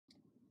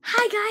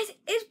Hi guys,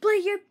 it's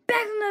Blake here,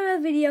 back with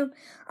another video.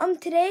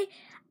 Today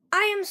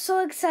I am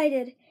so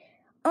excited.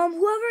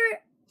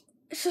 Whoever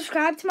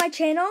subscribed to my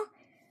channel,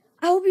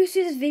 I hope you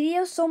see this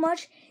video so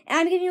much, and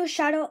I'm giving you a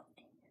shout out,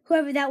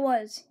 whoever that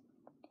was.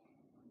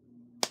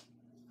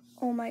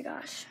 Oh my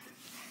gosh.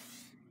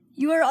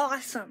 You are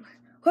awesome.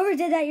 Whoever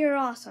did that, you're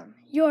awesome.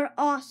 You're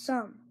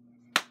awesome.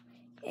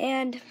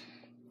 And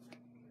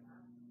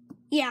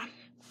yeah,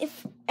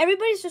 if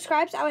everybody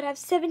subscribes, I would have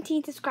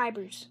 17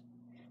 subscribers.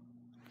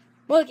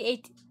 Well,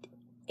 like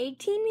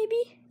 18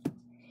 maybe?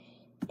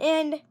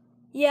 And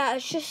yeah,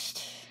 it's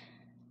just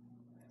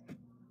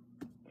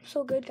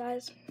so good,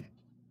 guys.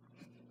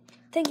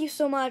 Thank you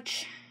so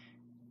much.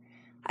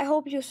 I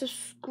hope you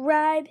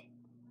subscribe.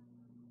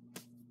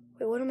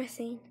 Wait, what am I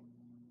saying?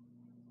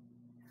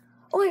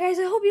 Okay, guys,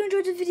 I hope you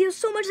enjoyed the video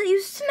so much that you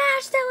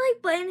smash that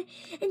like button.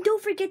 And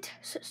don't forget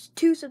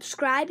to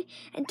subscribe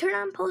and turn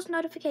on post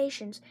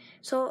notifications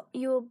so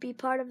you'll be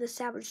part of the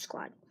Savage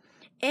Squad.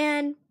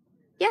 And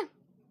yeah,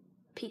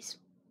 peace.